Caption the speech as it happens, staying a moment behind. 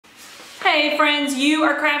Hey friends, you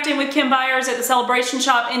are crafting with Kim Byers at the Celebration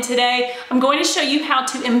Shop, and today I'm going to show you how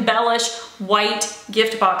to embellish white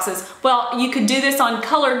gift boxes. Well, you could do this on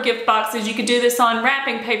colored gift boxes, you could do this on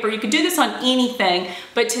wrapping paper, you could do this on anything,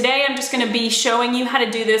 but today I'm just going to be showing you how to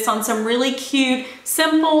do this on some really cute,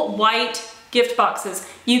 simple white gift boxes.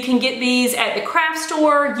 You can get these at the craft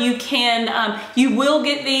store. You will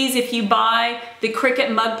get these if you buy the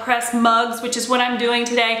Cricut Mug Press mugs, which is what I'm doing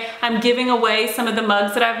today. I'm giving away some of the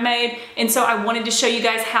mugs that I've made, and so I wanted to show you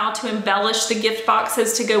guys how to embellish the gift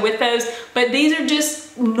boxes to go with those. But these are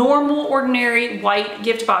just normal, ordinary white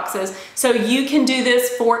gift boxes, so you can do this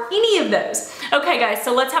for any of those. Okay guys,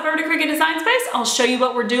 so let's hop over to Cricut Design Space. I'll show you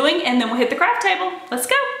what we're doing, and then we'll hit the craft table. Let's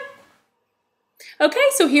go. Okay,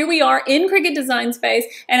 so here we are in Cricut Design Space,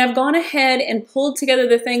 and I've gone ahead and pulled together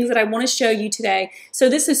the things that I want to show you today. So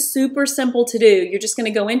this is super simple to do. You're just going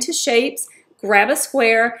to go into Shapes, grab a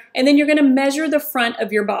square, and then you're going to measure the front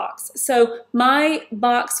of your box. So my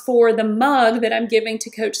box for the mug that I'm giving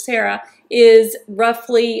to Coach Sarah is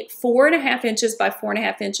roughly 4.5 inches by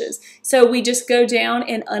 4.5 inches. So we just go down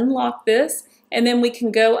and unlock this, and then we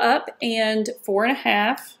can go up and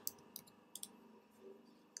 4.5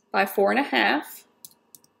 by 4.5.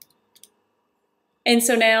 And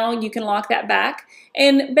so now you can lock that back.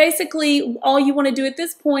 And basically all you want to do at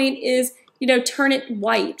this point is, turn it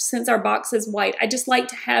white. Since our box is white, I just like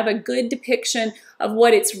to have a good depiction of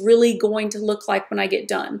what it's really going to look like when I get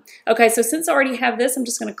done. Okay, so since I already have this, I'm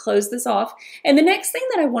just going to close this off. And the next thing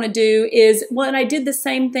that I want to do is, and I did the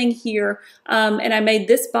same thing here, and I made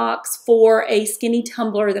this box for a skinny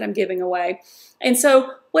tumbler that I'm giving away. And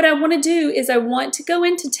so what I want to do is I want to go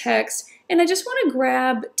into text, and I just want to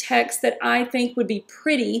grab text that I think would be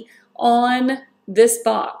pretty on this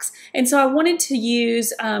box. And so I wanted to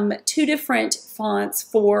use 2 different fonts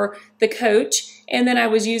for the coach, and then I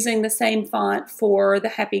was using the same font for the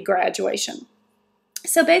happy graduation.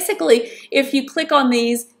 So basically, if you click on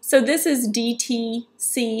these, so this is DTC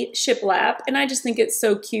Shiplap, and I just think it's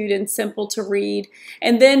so cute and simple to read.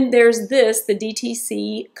 And then there's this, the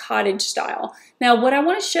DTC Cottage Style. Now what I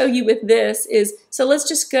want to show you with this is, so let's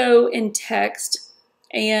just go in text,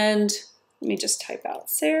 and let me just type out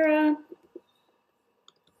Sarah.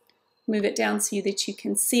 Move it down so that you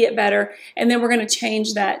can see it better, and then we're going to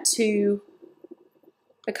change that to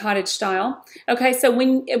the cottage style. Okay, so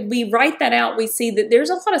when we write that out, we see that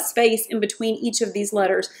there's a lot of space in between each of these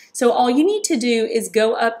letters. So all you need to do is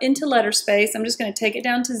go up into letter space. I'm just going to take it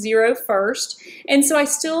down to 0 first. And so I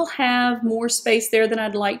still have more space there than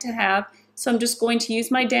I'd like to have. So I'm just going to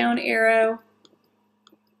use my down arrow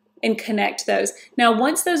and connect those. Now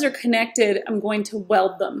once those are connected, I'm going to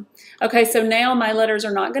weld them. Okay, so now my letters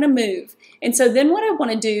are not going to move. And so then what I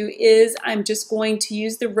want to do is I'm just going to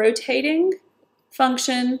use the rotating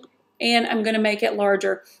function, and I'm going to make it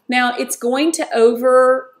larger. Now it's going to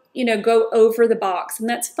go over the box, and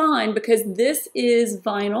that's fine because this is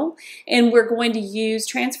vinyl, and we're going to use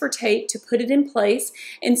transfer tape to put it in place,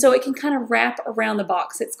 and so it can kind of wrap around the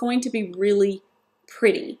box. It's going to be really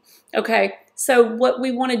pretty. Okay, so what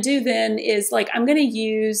we want to do then is, I'm going to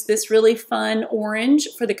use this really fun orange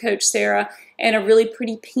for the Coach Sarah and a really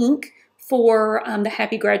pretty pink for the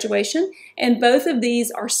happy graduation, and both of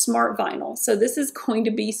these are smart vinyl, so this is going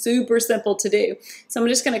to be super simple to do. So I'm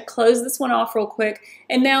just going to close this one off real quick,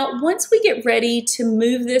 and now once we get ready to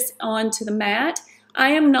move this onto the mat,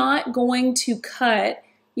 I am not going to cut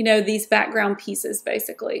these background pieces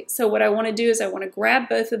basically. So what I want to do is I want to grab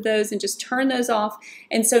both of those and just turn those off,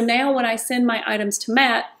 and so now when I send my items to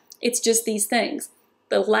mat, it's just these things.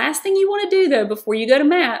 The last thing you want to do though before you go to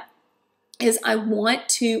mat is I want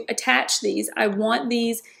to attach these. I want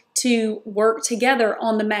these to work together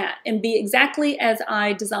on the mat and be exactly as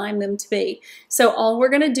I designed them to be. So all we're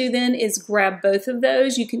going to do then is grab both of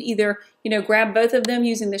those. You can either, grab both of them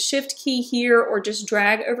using the shift key here or just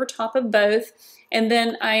drag over top of both, and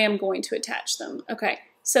then I am going to attach them. Okay,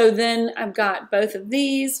 so then I've got both of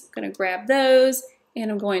these. I'm going to grab those, and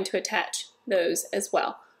I'm going to attach those as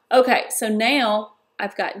well. Okay, so now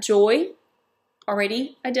I've got Joy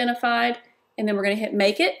already identified, and then we're going to hit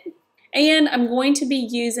Make It, and I'm going to be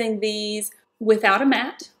using these without a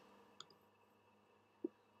mat,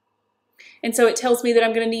 and so it tells me that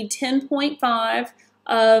I'm going to need 10.5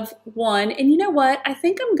 of 1, and you know what, I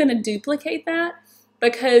think I'm going to duplicate that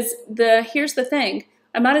because here's the thing,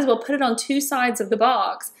 I might as well put it on 2 sides of the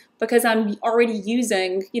box because I'm already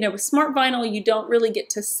using, with smart vinyl you don't really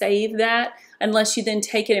get to save that unless you then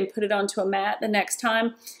take it and put it onto a mat the next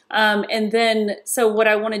time. And then, so what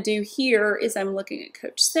I want to do here is I'm looking at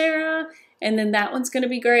Coach Sarah, and then that one's going to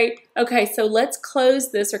be great. Okay, so let's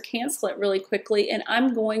close this or cancel it really quickly, and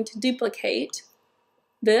I'm going to duplicate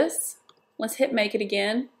this, Let's hit make it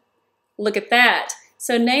again. Look at that.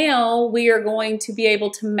 So now we are going to be able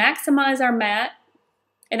to maximize our mat,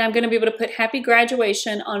 and I'm going to be able to put happy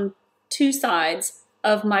graduation on 2 sides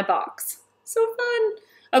of my box. So fun.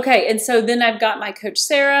 Okay, and so then I've got my Coach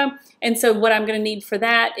Sarah, and so what I'm going to need for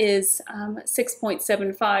that is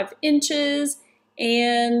 6.75 inches,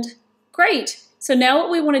 and great. So now what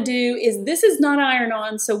we want to do is, this is not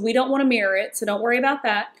iron-on, so we don't want to mirror it, so don't worry about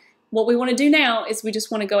that. What we want to do now is we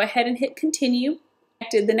just want to go ahead and hit continue.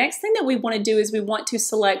 The next thing that we want to do is we want to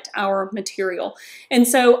select our material. And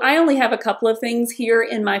so I only have a couple of things here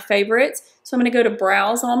in my favorites. So I'm going to go to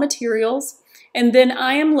Browse All Materials, and then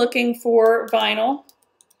I am looking for vinyl.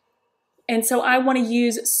 And so I want to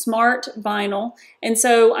use Smart Vinyl. And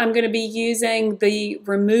so I'm going to be using the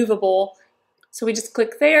removable. So we just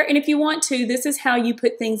click there, and if you want to, this is how you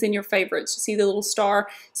put things in your favorites. You see the little star?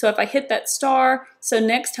 So if I hit that star, so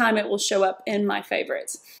next time it will show up in my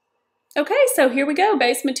favorites. Okay, so here we go.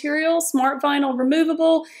 Base material, Smart Vinyl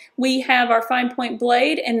removable. We have our fine point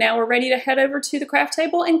blade, and now we're ready to head over to the craft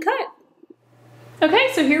table and cut. Okay,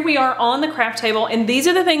 so here we are on the craft table, and these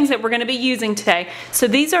are the things that we're going to be using today. So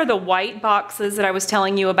these are the white boxes that I was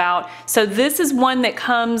telling you about. So this is one that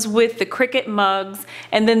comes with the Cricut mugs,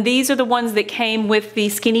 and then these are the ones that came with the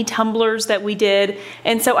skinny tumblers that we did.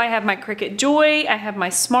 And so I have my Cricut Joy, I have my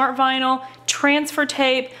Smart Vinyl, transfer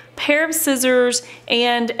tape, pair of scissors,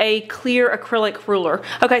 and a clear acrylic ruler.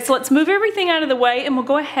 Okay, so let's move everything out of the way, and we'll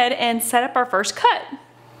go ahead and set up our first cut.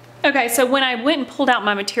 Okay, so when I went and pulled out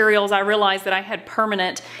my materials, I realized that I had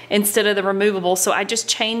permanent instead of the removable, so I just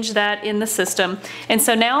changed that in the system. And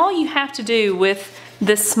so now all you have to do with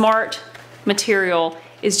the Smart material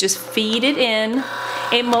is just feed it in.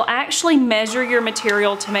 It will actually measure your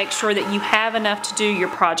material to make sure that you have enough to do your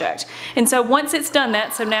project. And so once it's done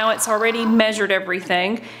that, so now it's already measured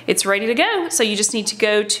everything, it's ready to go. So you just need to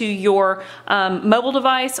go to your mobile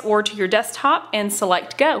device or to your desktop and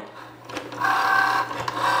select go.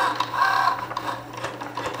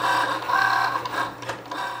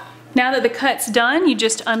 Now that the cut's done, you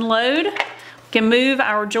just unload. We can move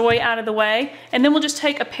our Joy out of the way, and then we'll just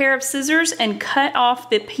take a pair of scissors and cut off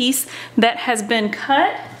the piece that has been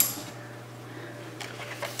cut.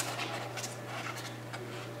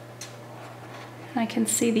 I can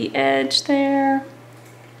see the edge there.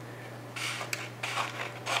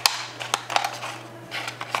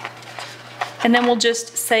 And then we'll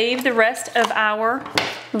just save the rest of our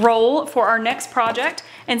roll for our next project.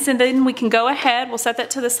 And so then we can go ahead, we'll set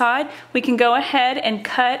that to the side, we can go ahead and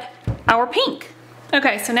cut our pink.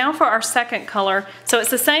 Okay, so now for our second color. So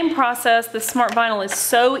it's the same process. The Smart Vinyl is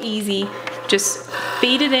so easy. Just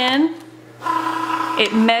feed it in,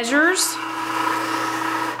 it measures,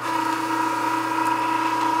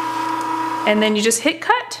 and then you just hit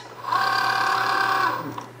cut.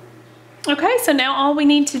 Okay, so now all we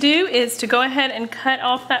need to do is to go ahead and cut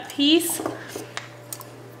off that piece.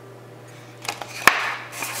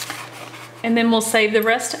 And then we'll save the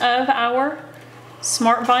rest of our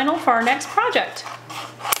Smart Vinyl for our next project.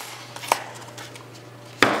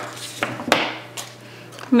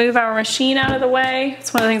 Move our machine out of the way.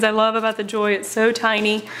 It's one of the things I love about the Joy, it's so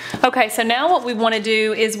tiny. Okay, so now what we want to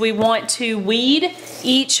do is we want to weed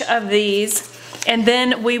each of these, and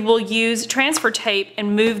then we will use transfer tape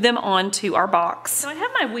and move them onto our box. So I have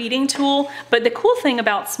my weeding tool, but the cool thing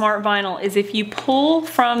about Smart Vinyl is if you pull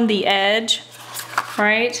from the edge,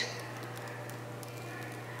 right,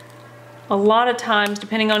 a lot of times,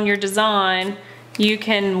 depending on your design, you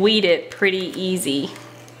can weed it pretty easy.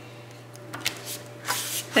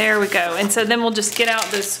 There we go. And so then we'll just get out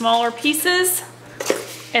those smaller pieces,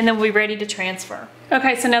 and then we'll be ready to transfer.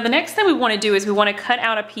 Okay, so now the next thing we want to do is we want to cut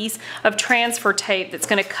out a piece of transfer tape that's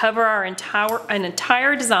going to cover our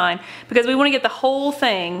entire design, because we want to get the whole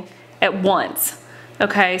thing at once.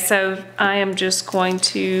 Okay, so I am just going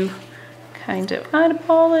to kind of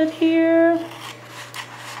eyeball it here.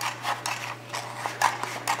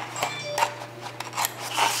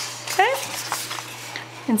 Okay,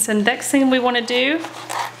 and so the next thing we want to do,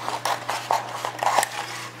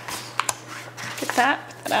 get that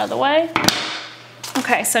out of the way.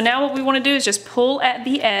 Okay, so now what we want to do is just pull at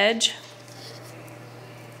the edge.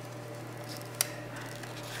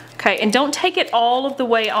 Okay, and don't take it all of the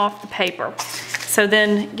way off the paper. So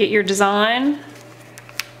then get your design.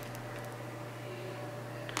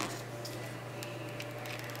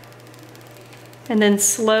 And then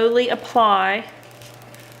slowly apply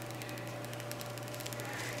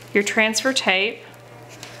your transfer tape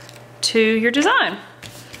to your design.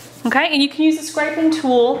 Okay, and you can use a scraping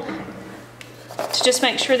tool to just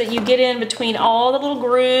make sure that you get in between all the little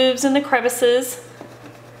grooves and the crevices.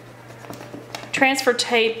 Transfer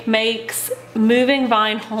tape makes moving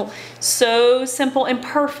vinyl. So simple and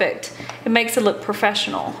perfect. It makes it look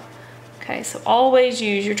professional. Okay, so always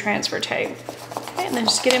use your transfer tape. Okay, and then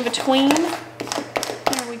just get in between.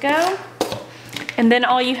 There we go. And then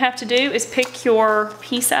all you have to do is pick your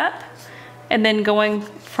piece up and then going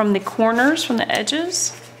from the corners, from the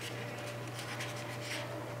edges.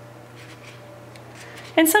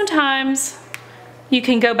 And sometimes you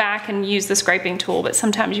can go back and use the scraping tool, but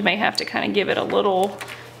sometimes you may have to kind of give it a little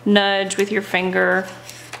nudge with your finger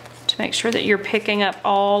to make sure that you're picking up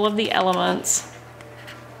all of the elements.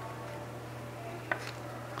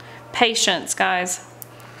 Patience, guys.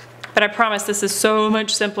 But I promise this is so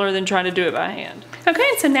much simpler than trying to do it by hand. Okay,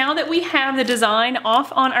 so now that we have the design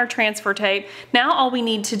off on our transfer tape, now all we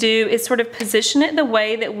need to do is sort of position it the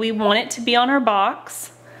way that we want it to be on our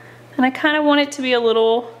box. And I kind of want it to be a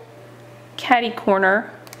little catty corner.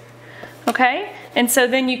 Okay, and so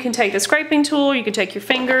then you can take the scraping tool, you can take your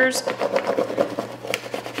fingers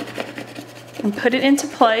and put it into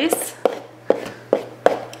place.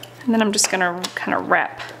 And then I'm just gonna kind of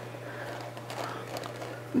wrap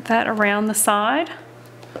that around the side.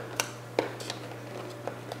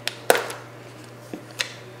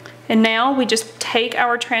 And now we just take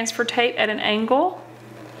our transfer tape at an angle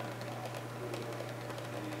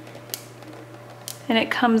and it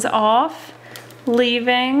comes off,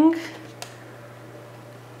 leaving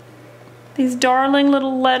these darling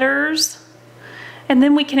little letters. And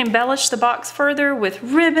then we can embellish the box further with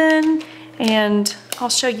ribbon, and I'll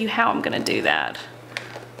show you how I'm gonna do that.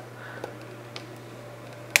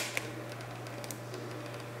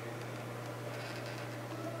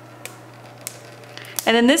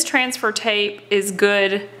 And then this transfer tape is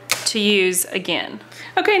good to use again.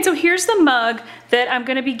 Okay, and so here's the mug that I'm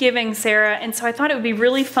gonna be giving Sarah, and so I thought it would be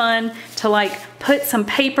really fun to like put some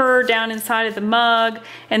paper down inside of the mug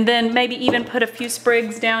and then maybe even put a few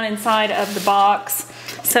sprigs down inside of the box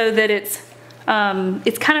so that it's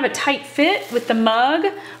kind of a tight fit with the mug,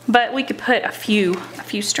 but we could put a few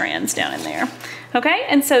strands down in there. Okay,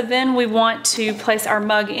 and so then we want to place our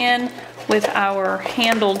mug in with our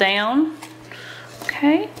handle down.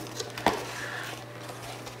 Okay,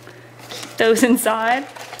 keep those inside.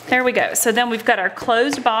 There we go. So then we've got our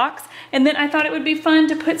closed box, and then I thought it would be fun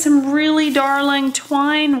to put some really darling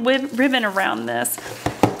twine ribbon around this.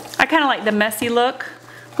 I kind of like the messy look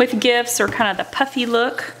with gifts, or kind of the puffy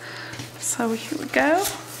look. So here we go.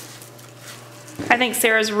 I think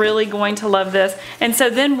Sarah's really going to love this. And so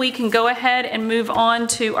then we can go ahead and move on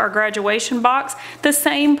to our graduation box. The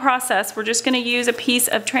same process. We're just going to use a piece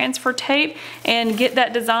of transfer tape and get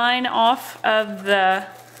that design off of the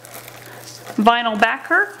vinyl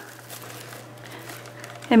backer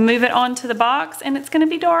and move it onto the box, and it's going to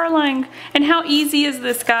be darling. And how easy is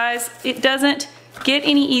this, guys? It doesn't get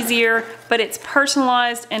any easier, but it's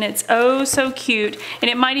personalized and it's oh so cute. And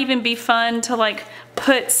it might even be fun to like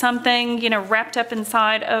put something, you know, wrapped up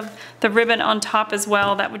inside of the ribbon on top as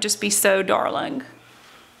well. That would just be so darling.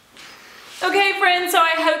 Okay friends, so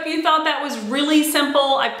I hope you thought that was really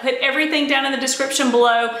simple. I put everything down in the description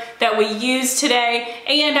below that we used today,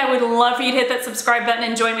 and I would love for you to hit that subscribe button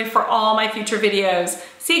and join me for all my future videos.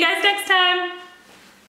 See you guys next time.